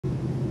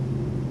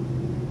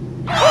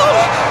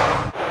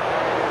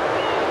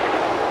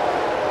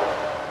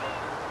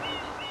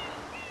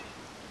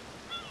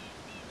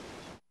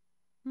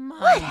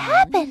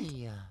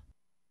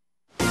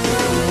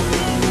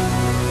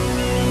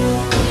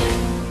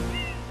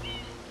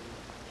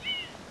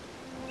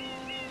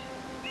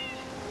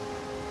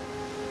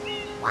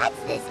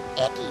What's this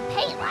icky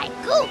paint-like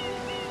goop?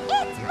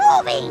 It's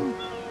moving!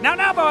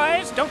 Now,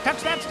 boys, don't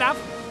touch that stuff.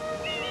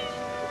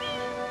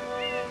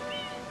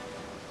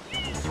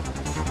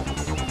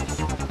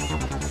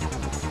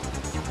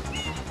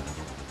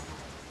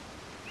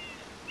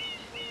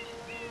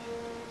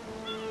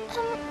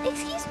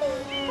 Excuse me,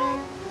 but...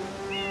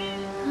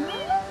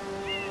 Huh?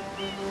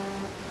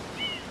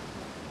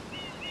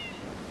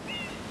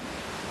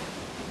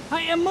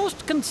 I am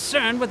most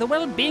concerned with the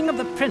well-being of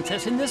the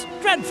princess in this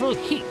dreadful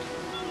heat.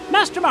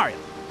 Master Mario,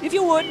 if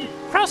you would,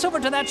 cross over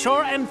to that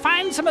shore and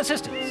find some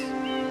assistance.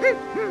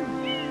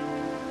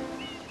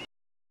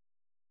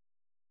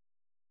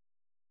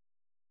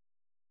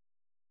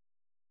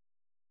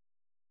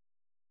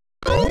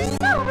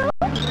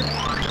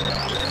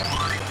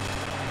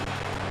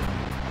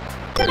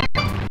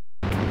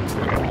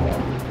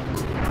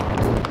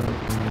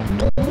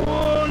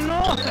 Oh,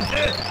 no!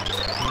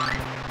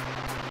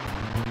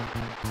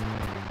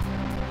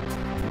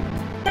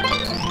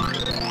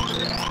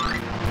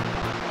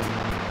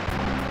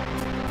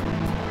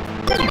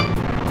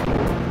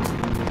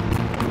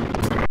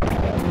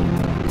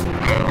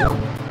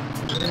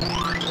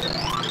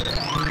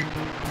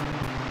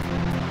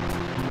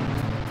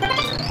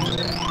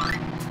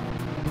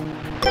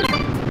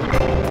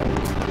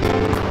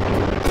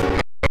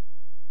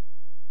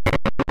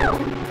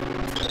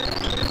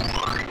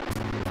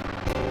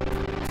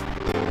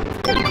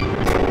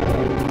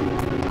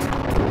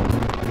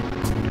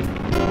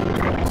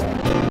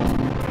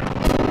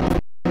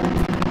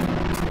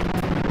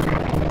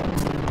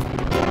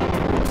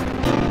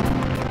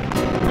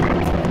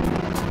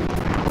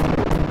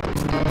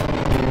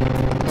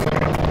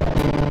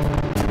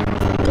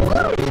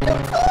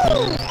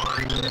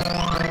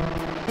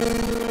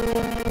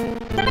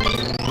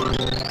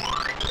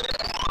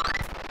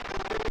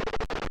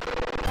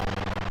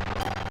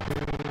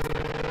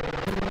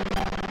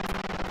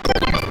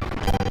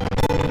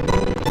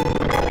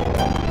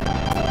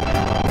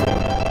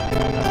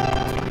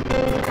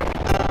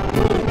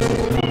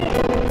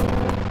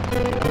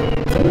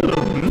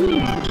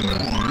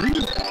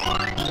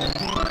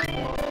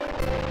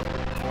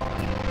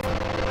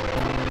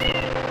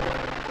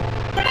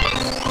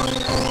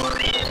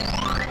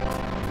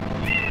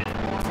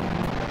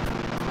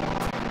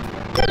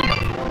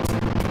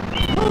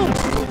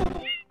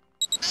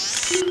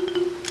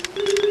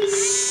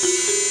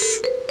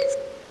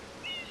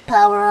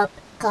 Power-up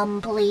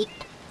complete.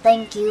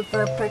 Thank you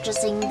for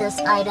purchasing this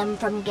item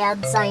from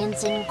GAD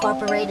Science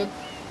Incorporated.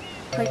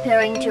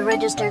 Preparing to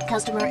register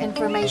customer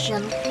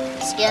information.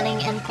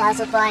 Scanning and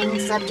classifying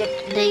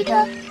subject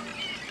data.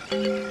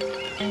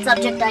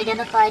 Subject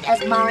identified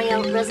as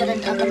Mario,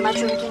 resident of the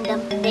Mushroom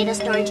Kingdom. Data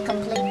storage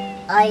complete.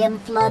 I am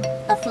Flood,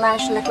 a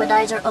flash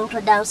liquidizer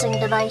ultra dowsing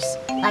device.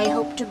 I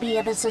hope to be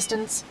of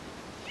assistance.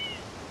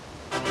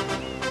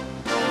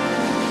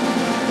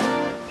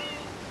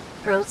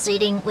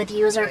 Proceeding with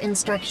user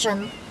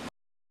instruction.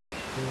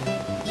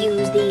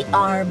 Use the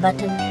R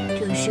button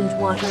to shoot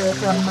water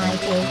from my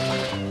tank.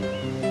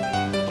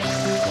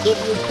 If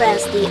you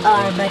press the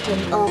R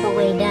button all the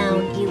way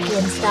down, you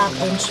can stop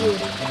and shoot.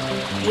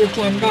 You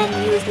can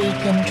then use the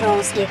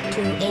control stick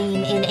to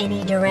aim in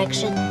any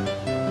direction.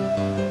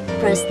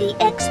 Press the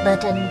X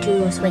button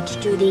to switch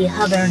to the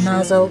hover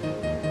nozzle.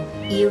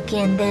 You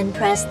can then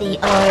press the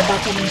R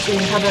button to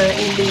hover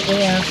in the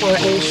air for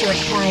a short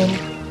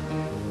time.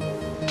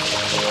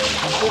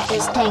 If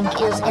this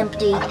tank is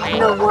empty,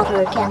 no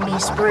water can be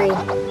sprayed.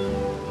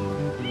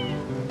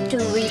 To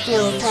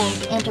refill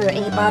tank, enter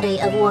a body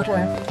of water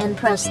and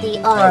press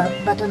the R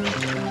button.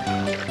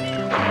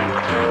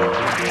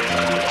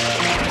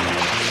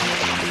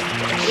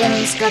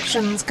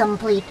 Instructions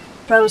complete.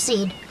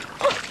 Proceed.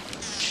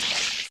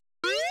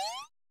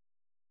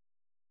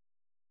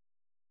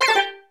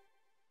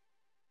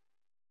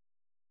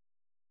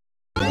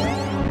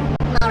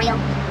 Mario.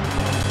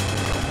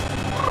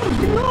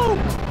 No!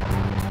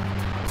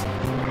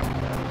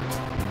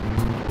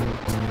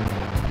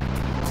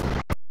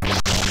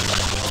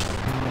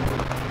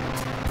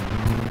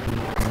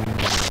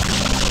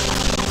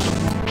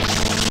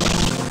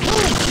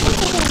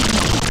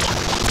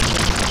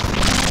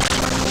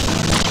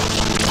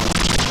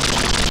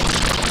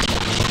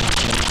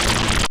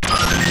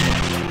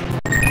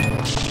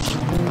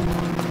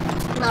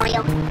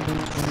 Mario.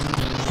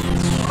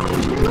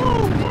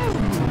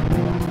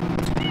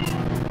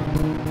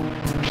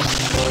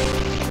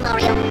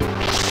 Mario.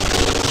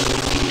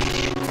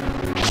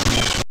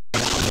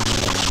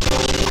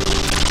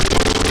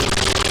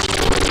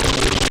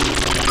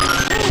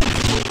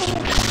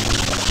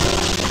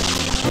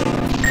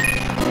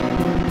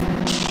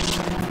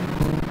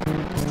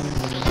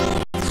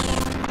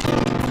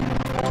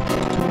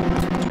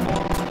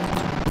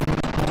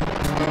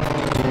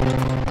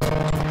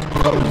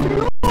 Oh,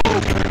 no!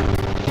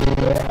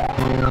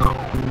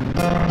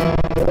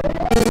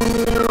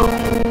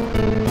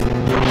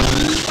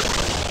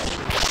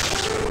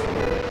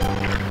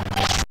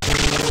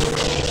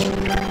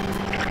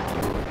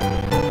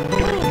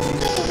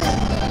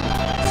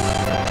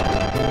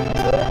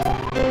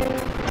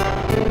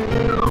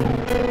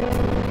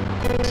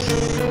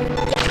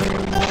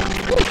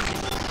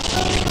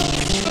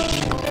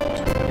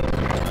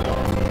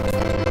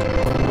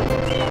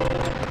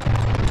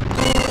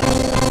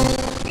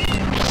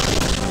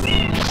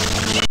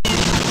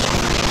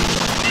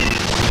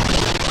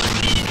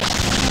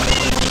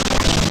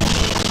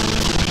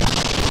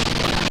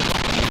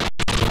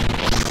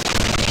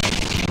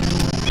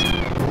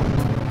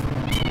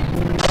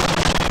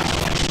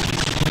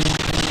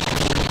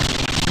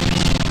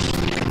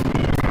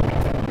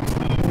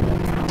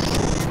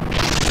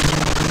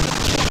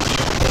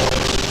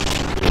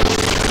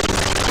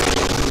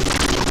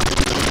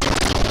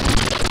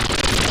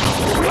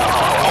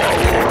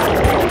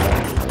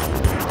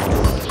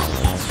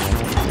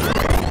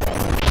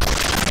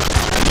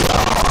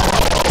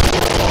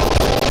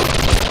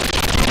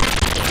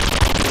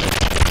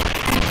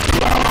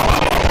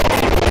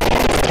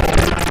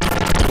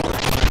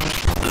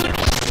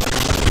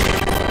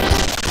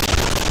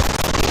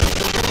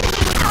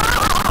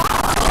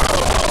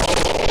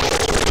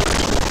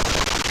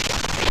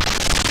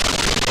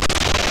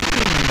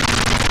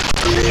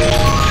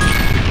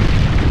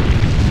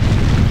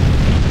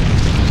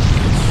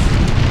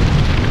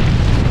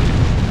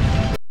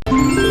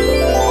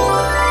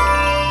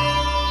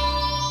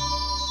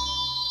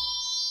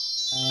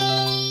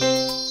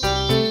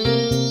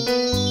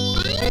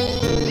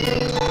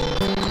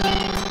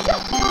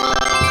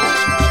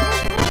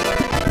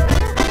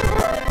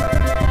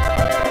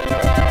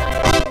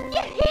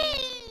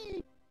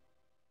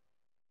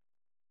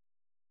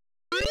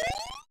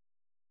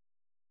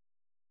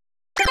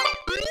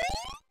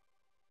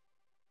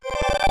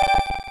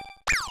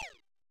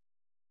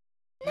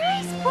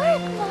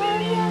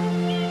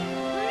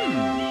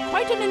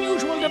 quite an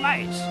unusual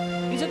device.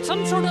 Is it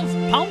some sort of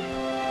pump?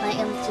 I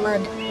am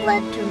Flood,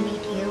 glad to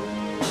meet you.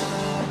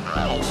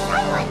 Hey,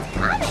 someone's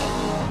coming!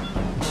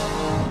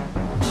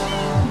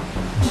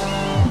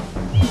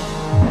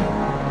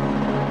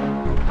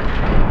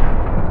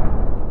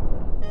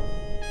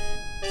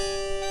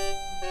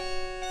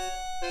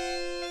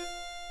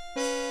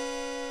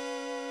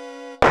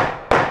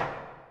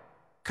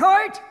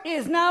 Court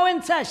is now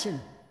in session.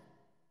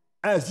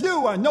 As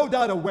you are no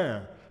doubt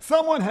aware,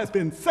 someone has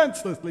been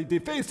senselessly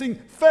defacing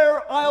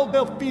Fair Isle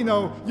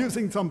Delfino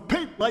using some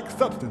paint-like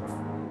substance.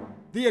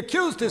 The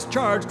accused is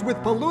charged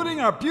with polluting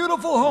our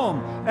beautiful home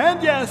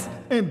and, yes,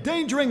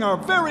 endangering our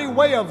very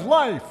way of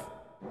life.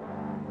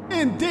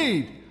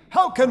 Indeed,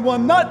 how can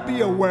one not be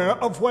aware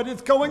of what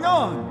is going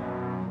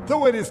on?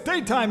 Though it is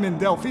daytime in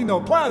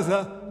Delfino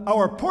Plaza,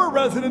 our poor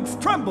residents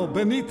tremble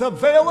beneath a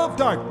veil of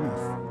darkness.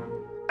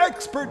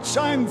 Expert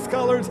shine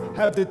scholars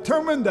have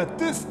determined that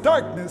this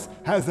darkness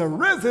has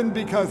arisen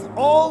because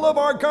all of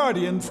our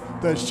guardians,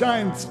 the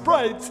Shine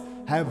Sprites,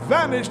 have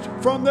vanished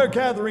from their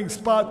gathering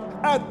spot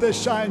at the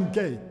Shine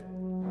Gate.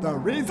 The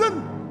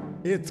reason?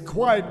 It's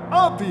quite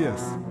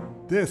obvious.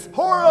 This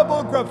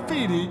horrible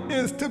graffiti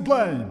is to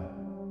blame.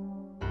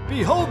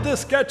 Behold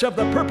this sketch of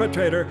the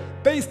perpetrator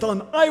based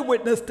on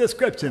eyewitness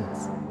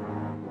descriptions.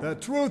 The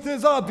truth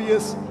is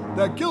obvious.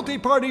 The guilty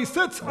party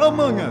sits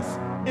among us.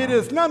 It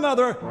is none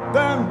other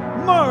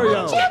than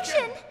Mario.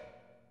 Objection!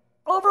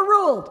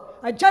 Overruled.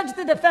 I judge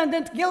the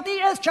defendant guilty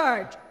as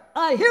charged.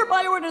 I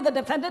hereby order the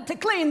defendant to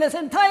clean this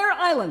entire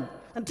island.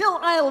 Until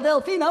Isle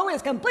Delfino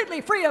is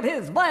completely free of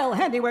his vile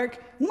handiwork,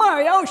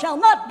 Mario shall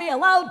not be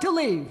allowed to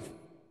leave.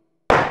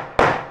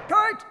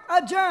 Court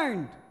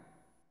adjourned.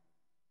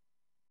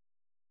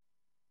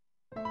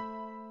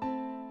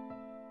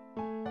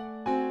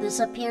 This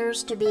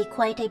appears to be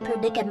quite a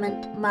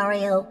predicament,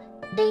 Mario.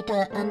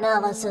 Data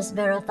analysis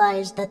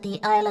verifies that the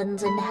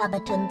island's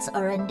inhabitants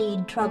are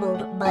indeed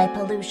troubled by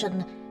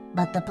pollution,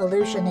 but the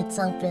pollution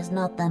itself is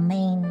not the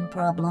main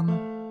problem.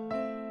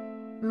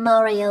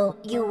 Mario,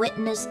 you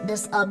witnessed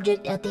this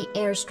object at the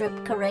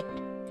airstrip,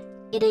 correct?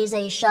 It is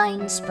a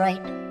Shine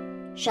Sprite.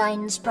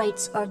 Shine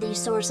Sprites are the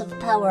source of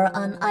power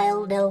on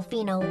Isle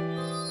Delfino.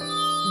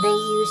 They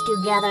used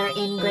to gather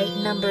in great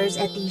numbers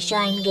at the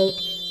Shine Gate,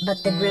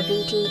 but the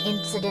graffiti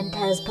incident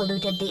has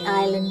polluted the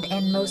island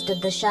and most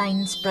of the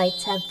Shine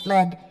Sprites have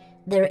fled.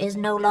 There is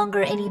no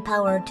longer any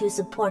power to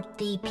support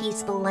the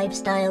peaceful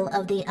lifestyle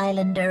of the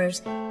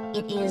islanders.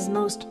 It is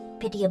most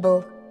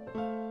pitiable.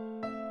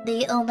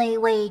 The only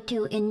way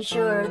to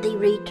ensure the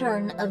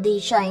return of the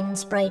Shine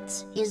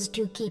Sprites is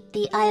to keep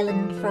the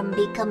island from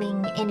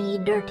becoming any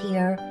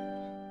dirtier.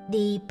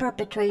 The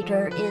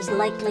perpetrator is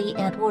likely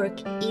at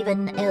work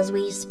even as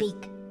we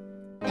speak.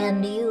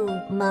 And you,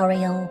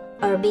 Mario,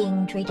 are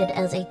being treated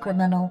as a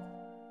criminal.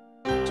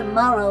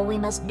 Tomorrow we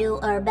must do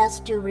our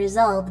best to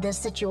resolve this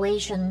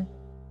situation.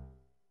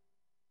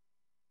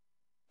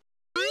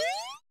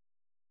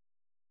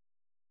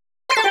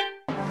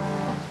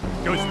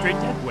 Go straight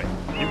that way.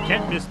 You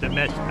can't miss the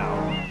mesh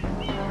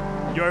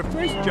now. Your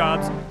first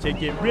job's to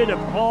get rid of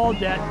all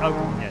that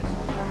ugliness.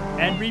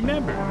 And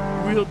remember,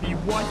 we'll be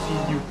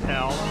watching you,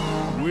 pal.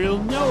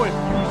 We'll know if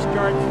you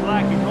start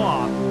slacking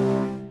off.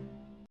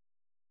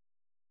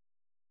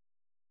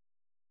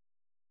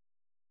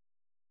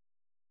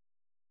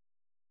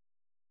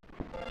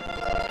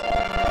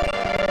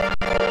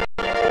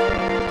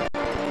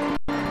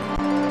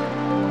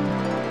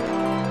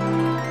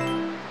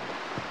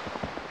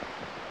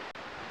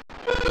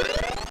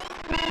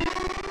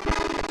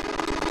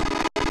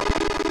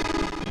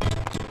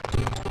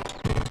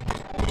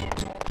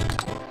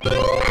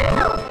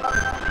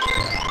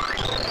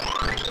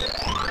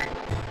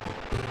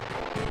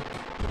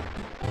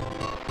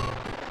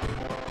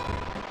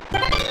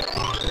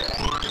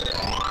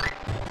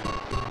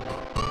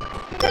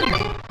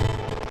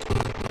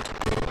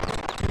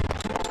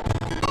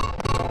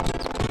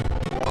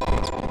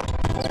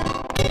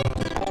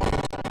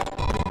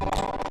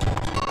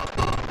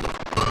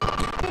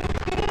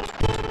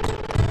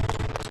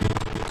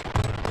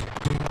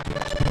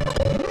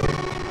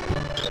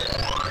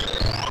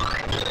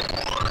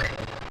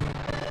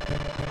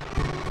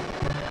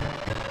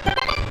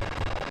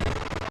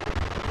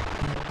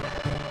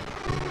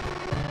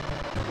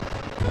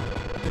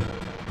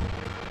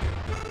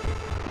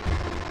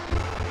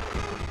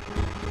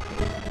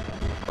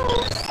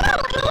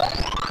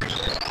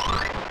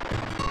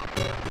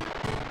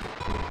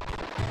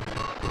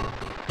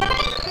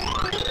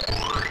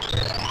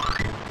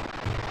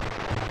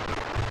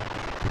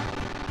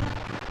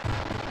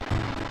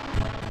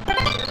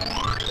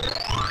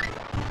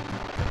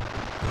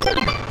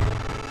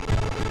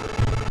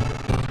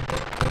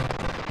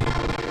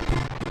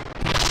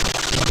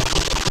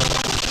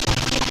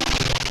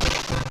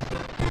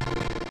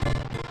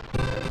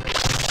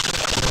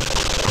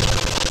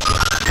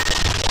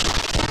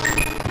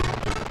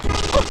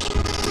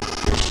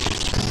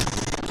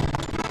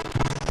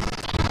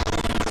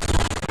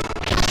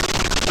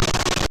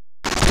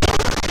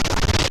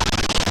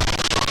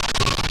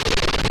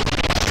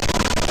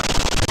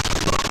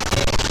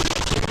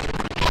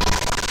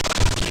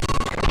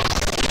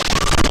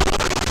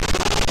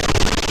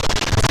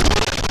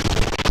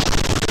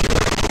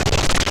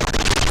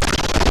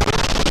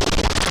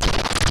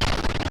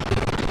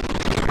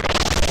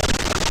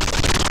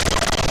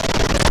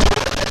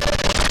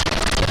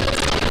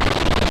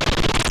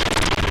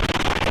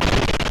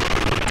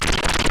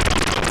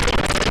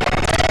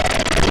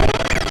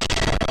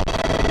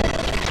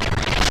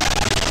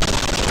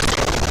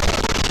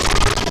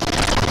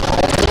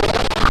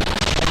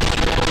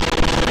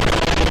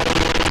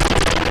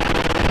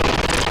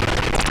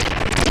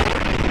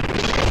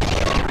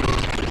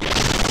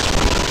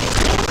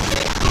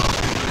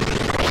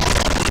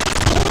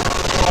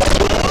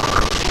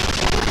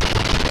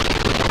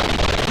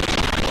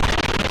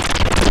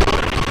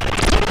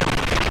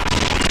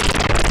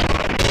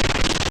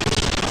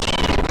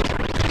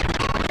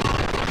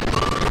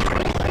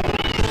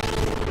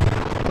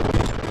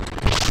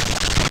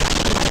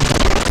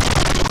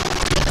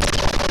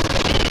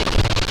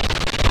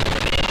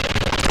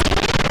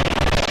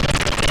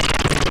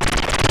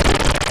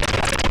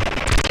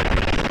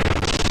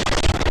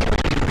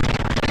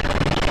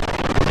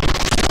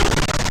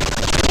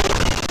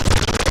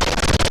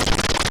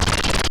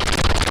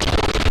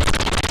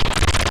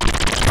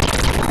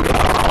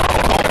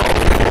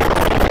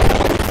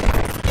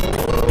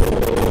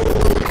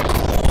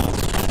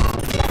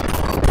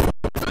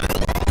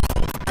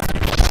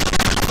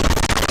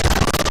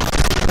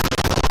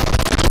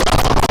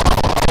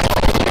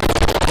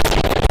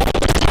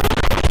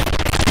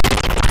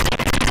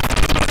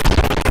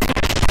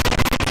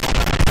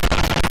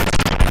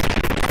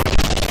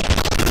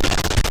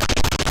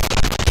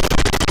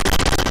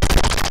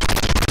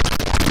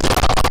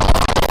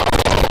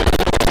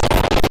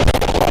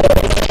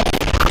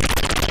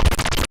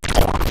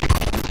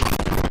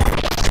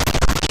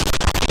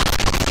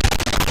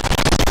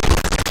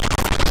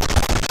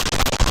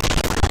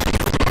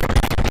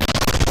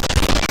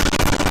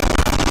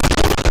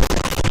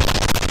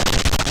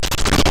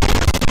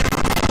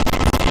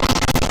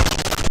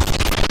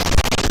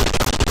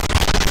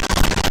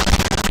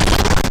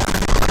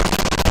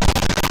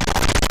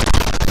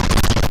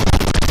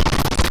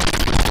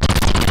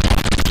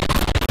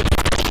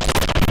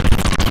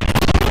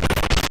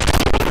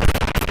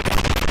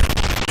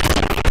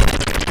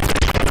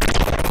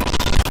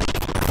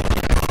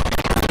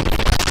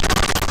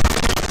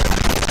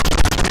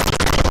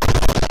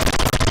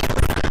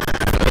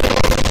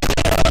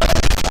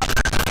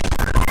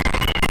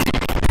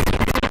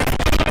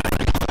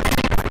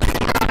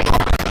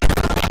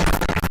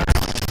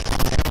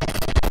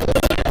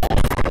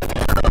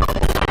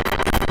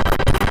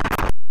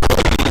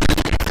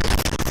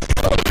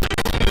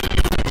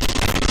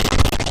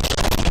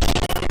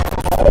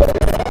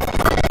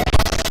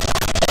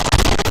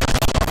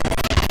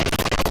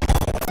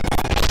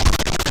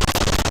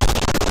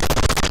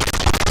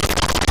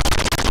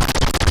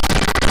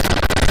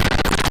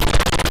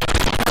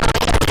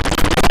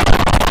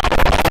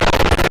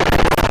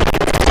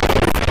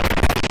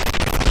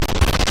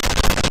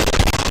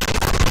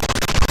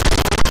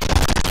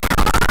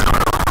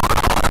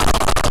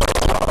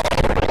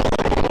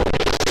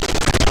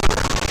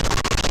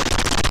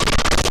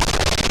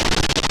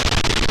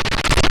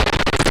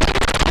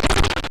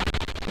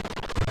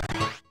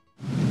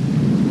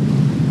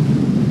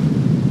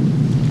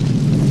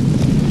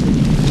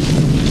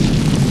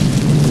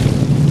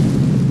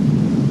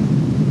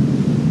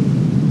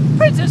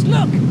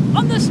 Look!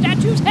 On the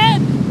statue's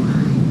head!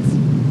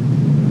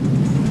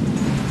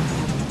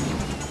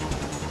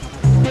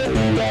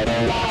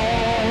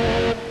 What?